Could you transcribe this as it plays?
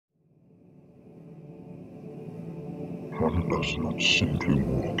One does not simply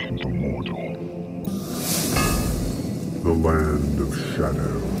walk into Mordor. The land of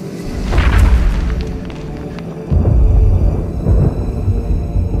shadow.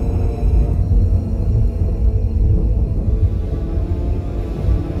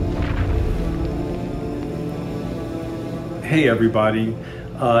 Hey everybody,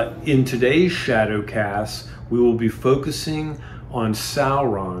 in today's Shadowcast, we will be focusing on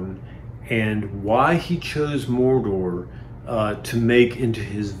Sauron and why he chose Mordor to make into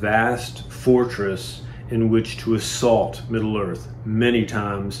his vast fortress in which to assault Middle-earth many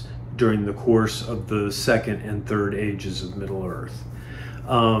times during the course of the second and third ages of Middle-earth.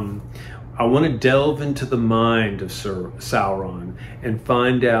 I want to delve into the mind of Sauron and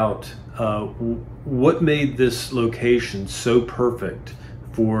find out what made this location so perfect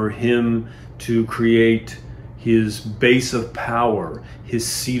for him to create his base of power, his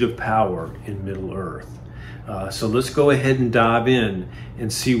seat of power in Middle-earth. So let's go ahead and dive in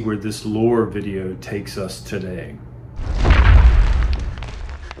and see where this lore video takes us today.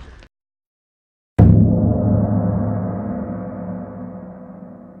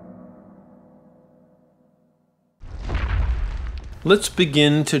 Let's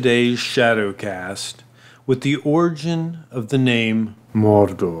begin today's Shadowcast with the origin of the name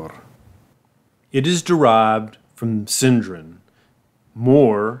Mordor. It is derived from Sindrin,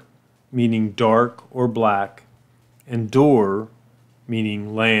 Mor meaning dark or black, and Dor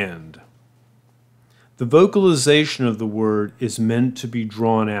meaning land. The vocalization of the word is meant to be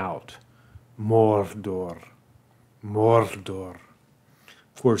drawn out. Mordor, Mordor.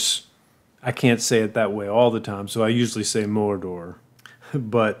 Of course, I can't say it that way all the time, so I usually say Mordor.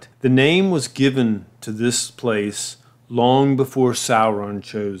 But the name was given to this place long before Sauron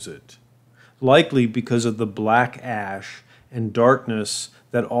chose it, likely because of the black ash and darkness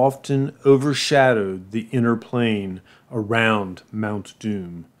that often overshadowed the inner plain around Mount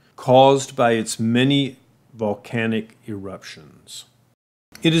Doom, caused by its many volcanic eruptions.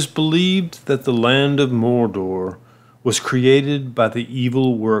 It is believed that the land of Mordor was created by the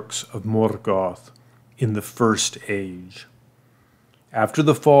evil works of Morgoth in the First Age. After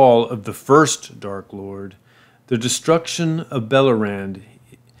the fall of the first Dark Lord, the destruction of Beleriand,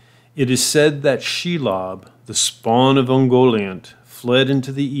 it is said that Shelob, the spawn of Ungoliant, fled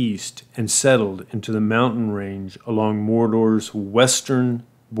into the east and settled into the mountain range along Mordor's western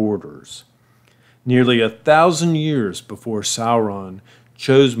borders, nearly 1,000 years before Sauron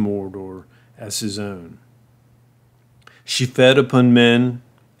chose Mordor as his own. She fed upon men,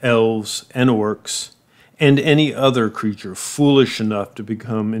 elves, and orcs, and any other creature foolish enough to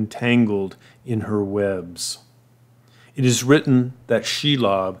become entangled in her webs. It is written that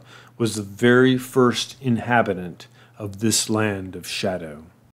Shelob was the very first inhabitant of this land of shadow.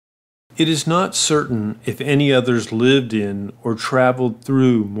 It is not certain if any others lived in or traveled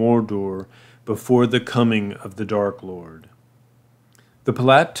through Mordor before the coming of the Dark Lord. The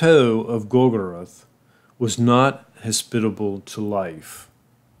plateau of Gil-galad was not hospitable to life.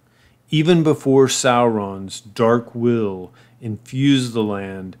 Even before Sauron's dark will infused the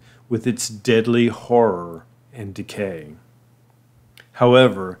land with its deadly horror and decay.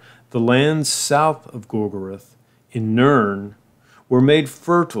 However, the lands south of Gil-galad, in Nirn, were made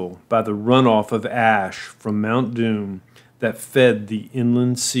fertile by the runoff of ash from Mount Doom that fed the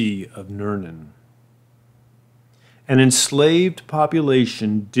inland sea of Nirnen. An enslaved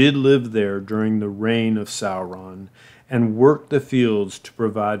population did live there during the reign of Sauron and worked the fields to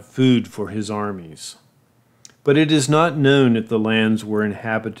provide food for his armies. But it is not known if the lands were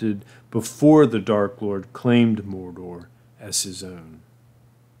inhabited before the Dark Lord claimed Mordor as his own.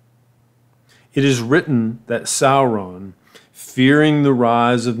 It is written that Sauron, fearing the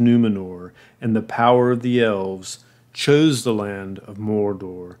rise of Numenor and the power of the elves, chose the land of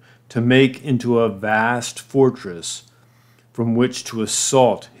Mordor to make into a vast fortress from which to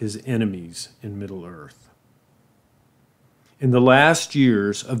assault his enemies in Middle-earth. In the last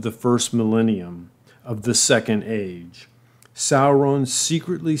years of the first millennium of the Second Age, Sauron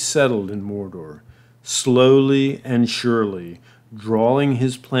secretly settled in Mordor, slowly and surely drawing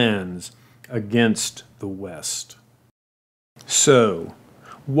his plans against the West. So,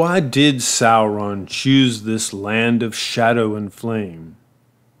 why did Sauron choose this land of shadow and flame?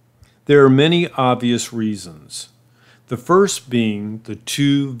 There are many obvious reasons. The first being the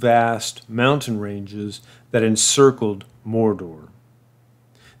two vast mountain ranges that encircled Mordor.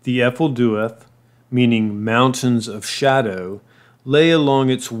 The Ephilduath, meaning mountains of shadow, lay along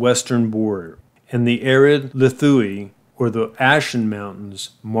its western border, and the arid Lithui, or the Ashen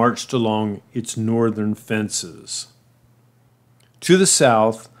Mountains, marched along its northern fences. To the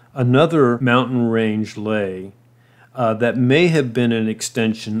south, another mountain range lay, that may have been an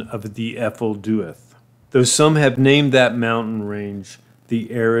extension of the Ephel Duath, though some have named that mountain range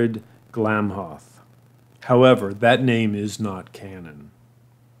the arid Glamhoth. However, that name is not canon.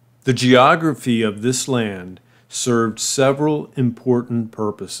 The geography of this land served several important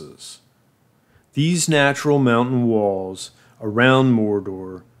purposes. These natural mountain walls around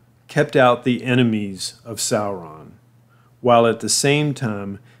Mordor kept out the enemies of Sauron, while at the same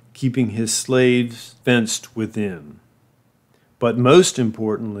time keeping his slaves fenced within. But most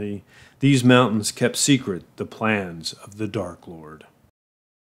importantly, these mountains kept secret the plans of the Dark Lord.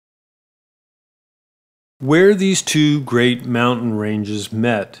 Where these two great mountain ranges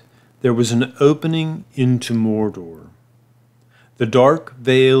met, there was an opening into Mordor. The dark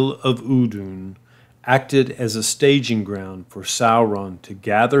Vale of Udun acted as a staging ground for Sauron to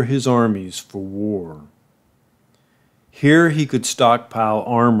gather his armies for war. Here he could stockpile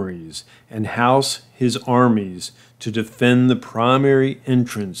armories and house his armies to defend the primary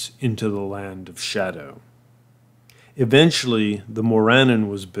entrance into the Land of Shadow. Eventually, the Morannon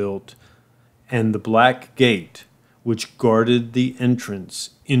was built, and the Black Gate, which guarded the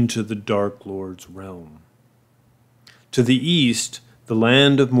entrance into the Dark Lord's realm. To the east, the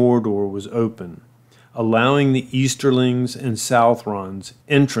land of Mordor was open, allowing the Easterlings and Southrons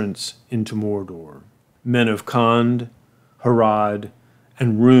entrance into Mordor. Men of Khand, Harad,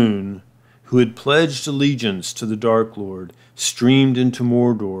 and Rhûn, who had pledged allegiance to the Dark Lord, streamed into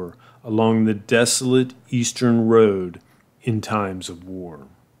Mordor along the desolate eastern road in times of war.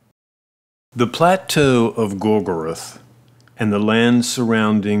 The plateau of Gorgoroth and the land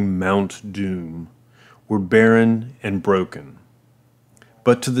surrounding Mount Doom were barren and broken.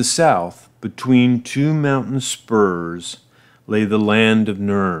 But to the south, between two mountain spurs, lay the land of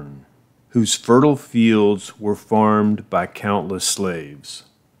Nirn, whose fertile fields were farmed by countless slaves.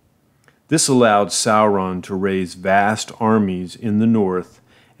 This allowed Sauron to raise vast armies in the north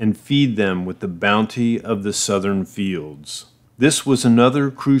and feed them with the bounty of the southern fields. This was another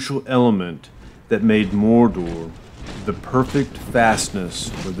crucial element that made Mordor the perfect fastness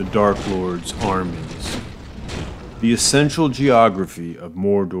for the Dark Lord's armies. The essential geography of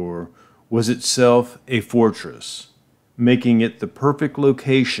Mordor was itself a fortress, making it the perfect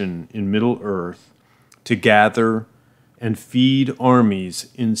location in Middle-earth to gather and feed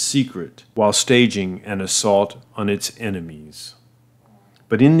armies in secret while staging an assault on its enemies.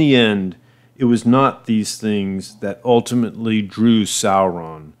 But in the end, it was not these things that ultimately drew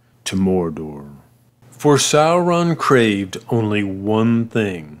Sauron to Mordor. For Sauron craved only one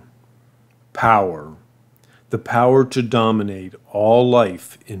thing: power. The power to dominate all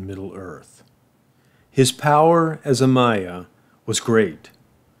life in Middle-earth. His power as a Maia was great,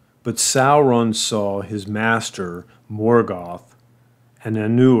 but Sauron saw his master Morgoth and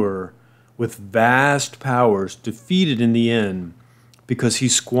Anur with vast powers defeated in the end because he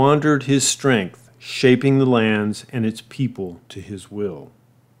squandered his strength shaping the lands and its people to his will.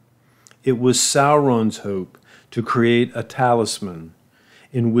 It was Sauron's hope to create a talisman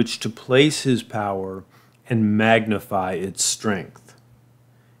in which to place his power and magnify its strength.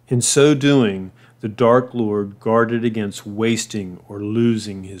 In so doing, the Dark Lord guarded against wasting or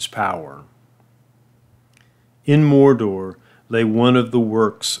losing his power. In Mordor lay one of the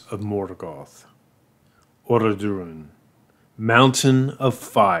works of Morgoth, Orodruin, Mountain of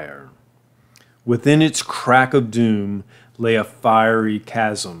Fire. Within its crack of doom lay a fiery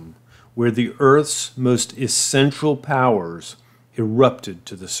chasm where the earth's most essential powers erupted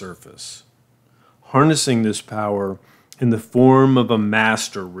to the surface. Harnessing this power in the form of a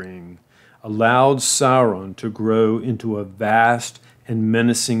master ring allowed Sauron to grow into a vast and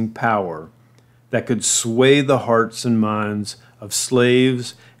menacing power that could sway the hearts and minds of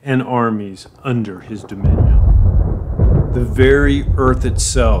slaves and armies under his dominion. The very earth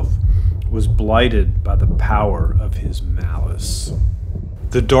itself was blighted by the power of his malice.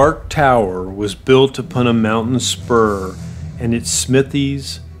 The Dark Tower was built upon a mountain spur, and its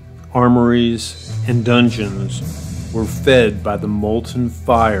smithies, armories, and dungeons were fed by the molten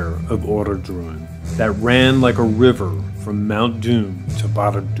fire of Orodruin that ran like a river from Mount Doom to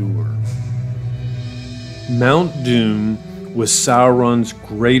Barad-dûr. Mount Doom was Sauron's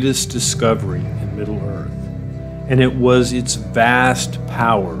greatest discovery in Middle-earth, and it was its vast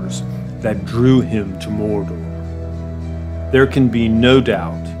powers that drew him to Mordor. There can be no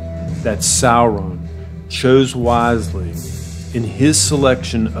doubt that Sauron chose wisely in his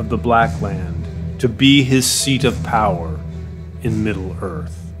selection of the Black Land to be his seat of power in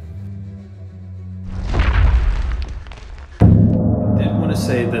Middle-earth. I did want to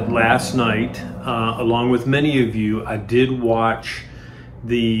say that last night, along with many of you, I did watch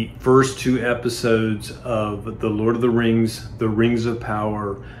the first two episodes of the Lord of the Rings of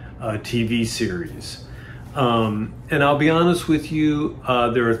Power TV series. And I'll be honest with you,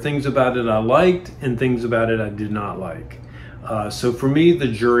 there are things about it I liked and things about it I did not like. So for me, the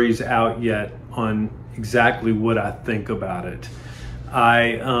jury's out yet on exactly what I think about it.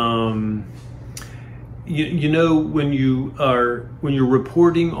 You know, when you're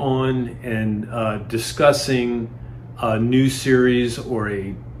reporting on and discussing a new series or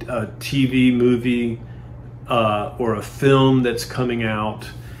a TV movie or a film that's coming out,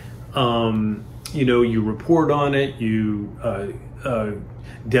 you know, you report on it, you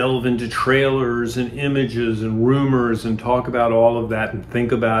delve into trailers and images and rumors and talk about all of that and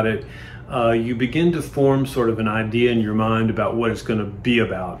think about it. You begin to form sort of an idea in your mind about what it's going to be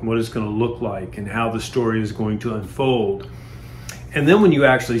about, and what it's going to look like, and how the story is going to unfold. And then when you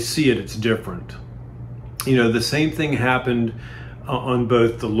actually see it, it's different. You know, the same thing happened on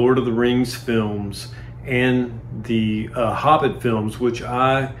both the Lord of the Rings films and the Hobbit films, which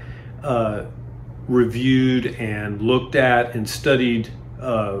I reviewed and looked at and studied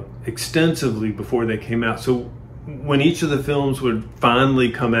extensively before they came out. So when each of the films would finally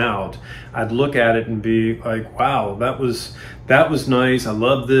come out, I'd look at it and be like, wow, that was nice, I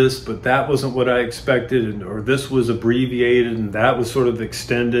love this, but that wasn't what I expected, or this was abbreviated and that was sort of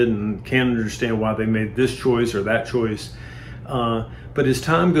extended, and can't understand why they made this choice or that choice. But as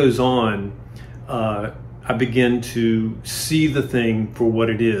time goes on, I begin to see the thing for what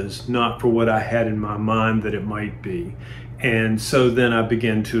it is, not for what I had in my mind that it might be. And so then I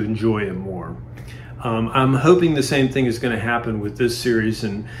begin to enjoy it more. I'm hoping the same thing is going to happen with this series.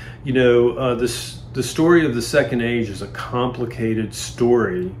 And, you know, the story of the Second Age is a complicated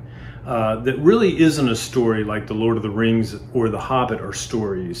story that really isn't a story like the Lord of the Rings or the Hobbit are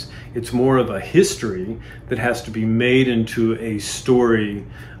stories. It's more of a history that has to be made into a story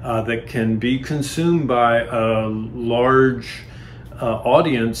that can be consumed by a large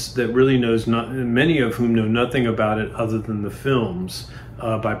audience that really knows not, many of whom know nothing about it other than the films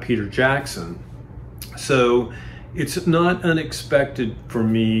by Peter Jackson. So it's not unexpected for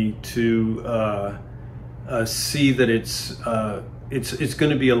me to see that it's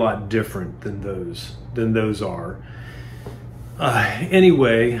going to be a lot different than those are.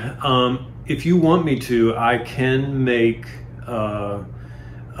 Anyway, if you want me to, I can make a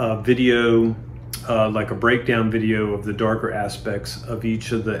video, like a breakdown video of the darker aspects of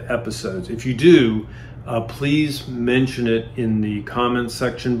each of the episodes. If you do, please mention it in the comments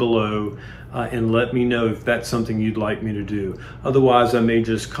section below and let me know if that's something you'd like me to do. Otherwise, I may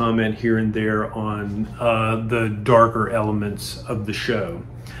just comment here and there on the darker elements of the show.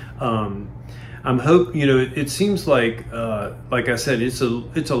 You know, it seems like I said, it's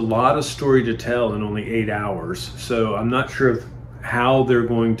a lot of story to tell in only 8 hours. So I'm not sure how they're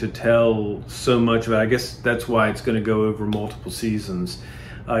going to tell so much of it. I guess that's why it's going to go over multiple seasons.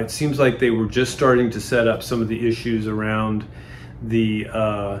 It seems like they were just starting to set up some of the issues around the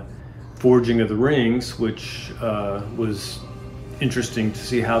forging of the rings, which was interesting to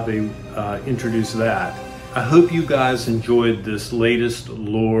see how they introduced that. I hope you guys enjoyed this latest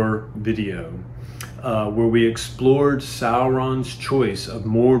lore video where we explored Sauron's choice of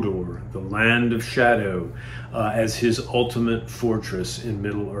Mordor, the Land of Shadow, as his ultimate fortress in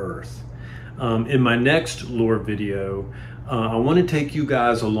Middle-earth. In my next lore video, I want to take you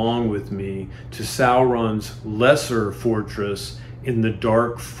guys along with me to Sauron's lesser fortress in the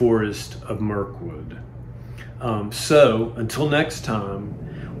dark forest of Mirkwood. So, until next time,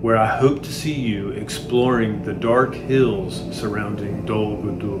 where I hope to see you exploring the dark hills surrounding Dol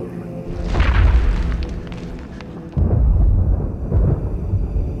Guldur.